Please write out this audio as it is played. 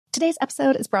Today's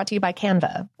episode is brought to you by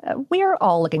Canva. We're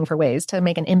all looking for ways to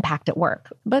make an impact at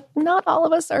work, but not all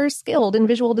of us are skilled in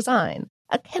visual design.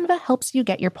 Canva helps you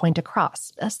get your point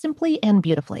across, simply and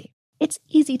beautifully. It's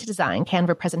easy to design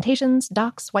Canva presentations,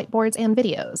 docs, whiteboards, and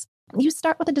videos. You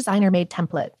start with a designer-made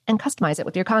template and customize it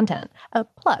with your content.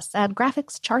 Plus, add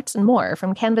graphics, charts, and more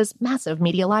from Canva's massive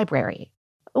media library.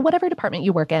 Whatever department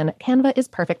you work in, Canva is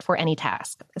perfect for any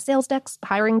task. Sales decks,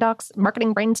 hiring docs,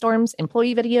 marketing brainstorms,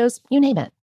 employee videos, you name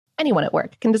it. Anyone at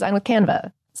work can design with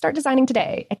Canva. Start designing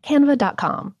today at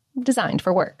canva.com. Designed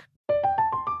for work.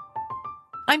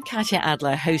 I'm Katya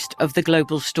Adler, host of The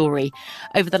Global Story.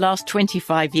 Over the last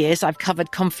 25 years, I've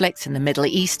covered conflicts in the Middle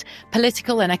East,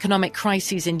 political and economic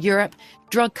crises in Europe,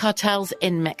 drug cartels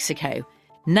in Mexico.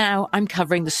 Now I'm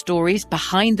covering the stories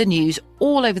behind the news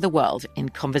all over the world in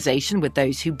conversation with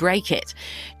those who break it.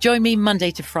 Join me Monday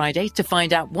to Friday to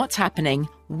find out what's happening,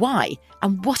 why,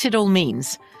 and what it all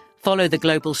means. Follow The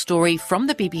Global Story from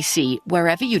the BBC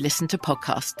wherever you listen to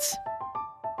podcasts.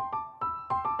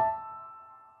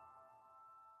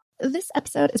 This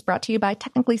episode is brought to you by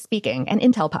Technically Speaking, an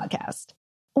Intel podcast.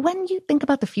 When you think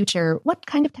about the future, what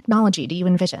kind of technology do you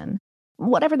envision?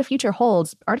 Whatever the future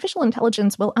holds, artificial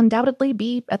intelligence will undoubtedly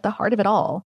be at the heart of it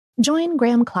all. Join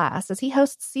Graham Class as he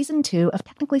hosts Season 2 of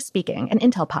Technically Speaking, an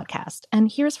Intel podcast, and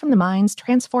hears from the minds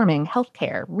transforming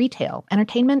healthcare, retail,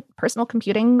 entertainment, personal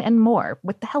computing, and more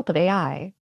with the help of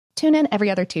AI. Tune in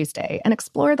every other Tuesday and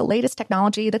explore the latest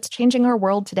technology that's changing our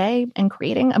world today and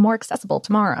creating a more accessible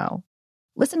tomorrow.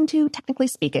 Listen to Technically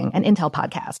Speaking, an Intel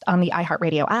podcast on the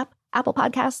iHeartRadio app, Apple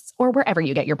Podcasts, or wherever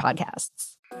you get your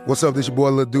podcasts. What's up, this your boy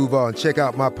Lil Duval, and check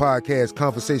out my podcast,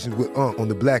 Conversations with Unc, on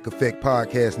the Black Effect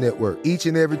Podcast Network. Each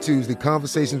and every Tuesday,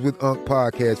 Conversations with Unc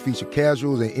podcast feature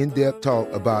casuals and in-depth talk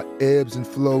about ebbs and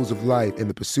flows of life and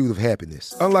the pursuit of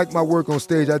happiness. Unlike my work on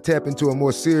stage, I tap into a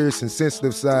more serious and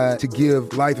sensitive side to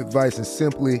give life advice and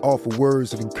simply offer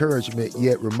words of encouragement,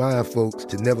 yet remind folks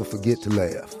to never forget to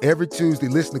laugh. Every Tuesday,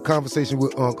 listen to Conversations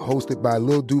with Unc, hosted by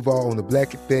Lil Duval on the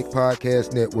Black Effect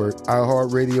Podcast Network,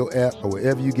 iHeartRadio app, or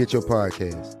wherever you get your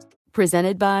podcasts.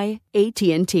 Presented by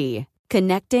AT&T.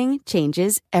 Connecting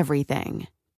changes everything.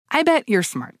 I bet you're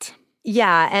smart.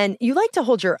 Yeah, and you like to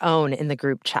hold your own in the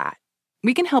group chat.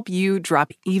 We can help you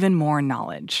drop even more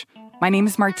knowledge. My name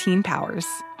is Martine Powers.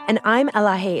 And I'm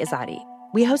Elahe Izadi.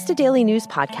 We host a daily news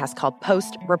podcast called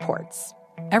Post Reports.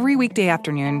 Every weekday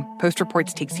afternoon, Post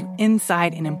Reports takes you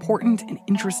inside an important and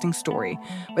interesting story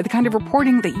with the kind of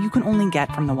reporting that you can only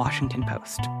get from the Washington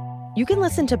Post. You can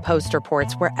listen to Post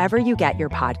Reports wherever you get your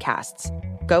podcasts.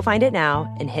 Go find it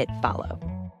now and hit follow.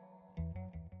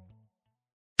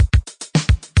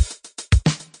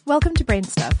 Welcome to Brain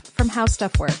Stuff from How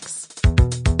Stuff Works.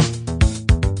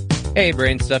 Hey,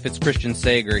 Brain Stuff, it's Christian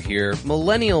Sager here.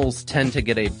 Millennials tend to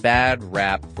get a bad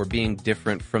rap for being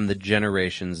different from the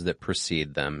generations that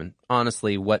precede them. And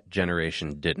honestly, what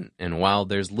generation didn't? And while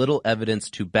there's little evidence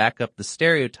to back up the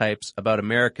stereotypes about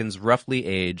Americans roughly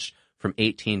aged from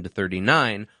 18 to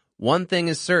 39, one thing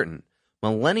is certain.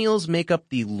 Millennials make up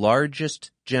the largest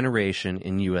generation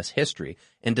in U.S. history,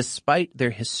 and despite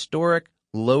their historic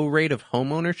low rate of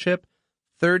homeownership,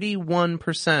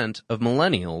 31% of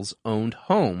millennials owned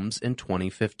homes in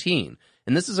 2015.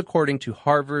 And this is according to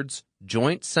Harvard's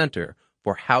Joint Center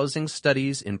for Housing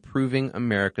Studies Improving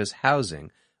America's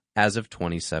Housing as of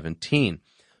 2017.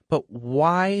 But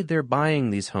why they're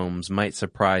buying these homes might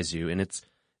surprise you, and it's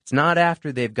not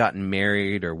after they've gotten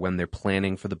married or when they're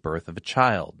planning for the birth of a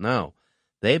child. No,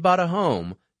 they bought a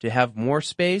home to have more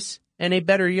space and a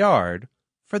better yard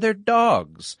for their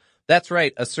dogs. That's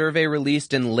right, a survey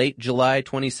released in late July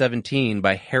 2017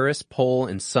 by Harris Poll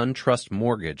and SunTrust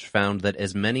Mortgage found that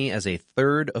as many as a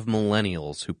third of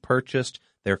millennials who purchased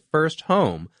their first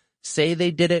home say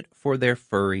they did it for their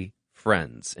furry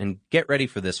friends. And get ready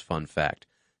for this fun fact.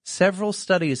 Several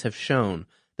studies have shown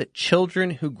that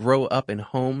children who grow up in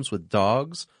homes with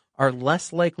dogs are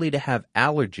less likely to have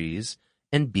allergies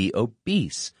and be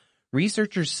obese.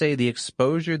 Researchers say the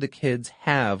exposure the kids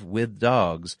have with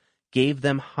dogs gave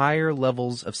them higher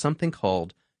levels of something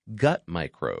called gut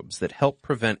microbes that help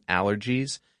prevent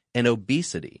allergies and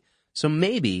obesity. So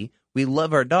maybe we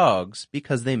love our dogs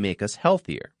because they make us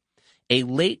healthier. A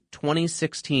late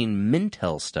 2016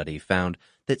 Mintel study found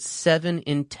that 7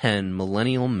 in 10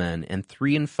 millennial men and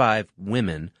 3 in 5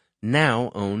 women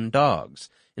now own dogs.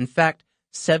 In fact,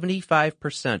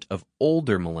 75% of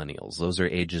older millennials, those are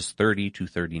ages 30 to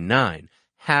 39,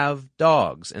 have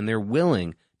dogs, and they're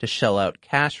willing to shell out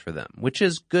cash for them, which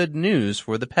is good news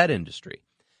for the pet industry.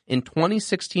 In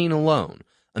 2016 alone,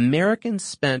 Americans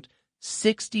spent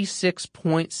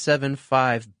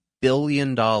 $66.75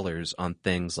 billion on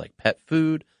things like pet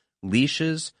food,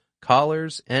 leashes,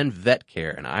 collars, and vet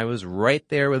care, and I was right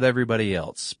there with everybody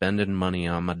else, spending money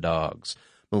on my dogs.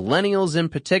 Millennials in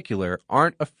particular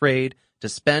aren't afraid to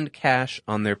spend cash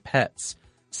on their pets.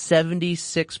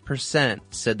 76%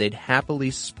 said they'd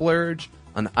happily splurge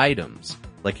on items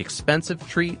like expensive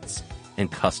treats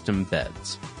and custom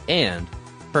beds, and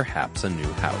perhaps a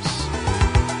new house.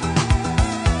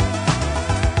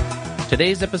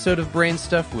 Today's episode of Brain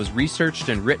Stuff was researched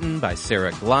and written by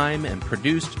Sarah Gleim and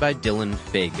produced by Dylan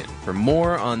Fagan. For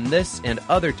more on this and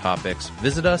other topics,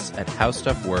 visit us at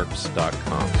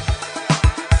howstuffworks.com.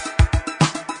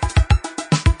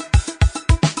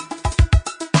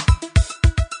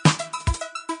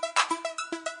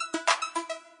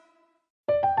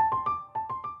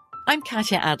 I'm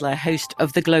Katya Adler, host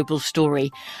of The Global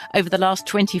Story. Over the last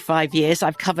 25 years,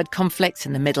 I've covered conflicts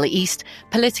in the Middle East,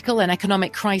 political and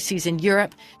economic crises in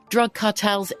Europe, drug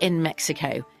cartels in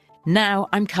Mexico. Now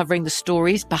I'm covering the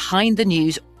stories behind the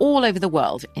news all over the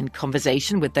world in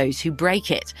conversation with those who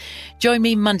break it. Join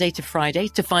me Monday to Friday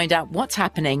to find out what's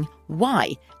happening,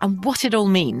 why, and what it all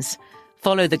means.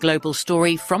 Follow The Global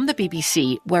Story from the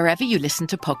BBC wherever you listen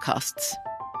to podcasts.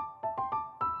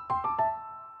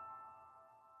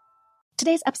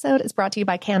 Today's episode is brought to you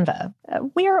by Canva.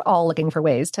 We're all looking for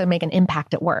ways to make an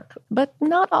impact at work, but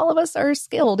not all of us are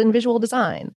skilled in visual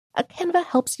design. Canva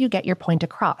helps you get your point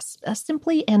across,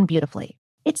 simply and beautifully.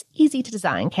 It's easy to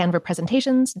design Canva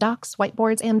presentations, docs,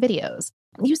 whiteboards, and videos.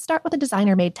 You start with a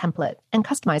designer-made template and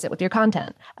customize it with your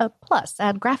content. Plus,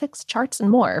 add graphics, charts, and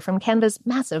more from Canva's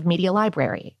massive media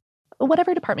library.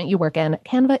 Whatever department you work in,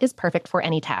 Canva is perfect for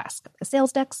any task.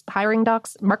 Sales decks, hiring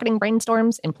docs, marketing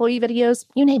brainstorms, employee videos,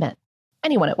 you name it.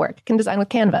 Anyone at work can design with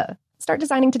Canva. Start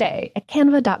designing today at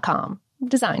canva.com.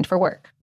 Designed for work.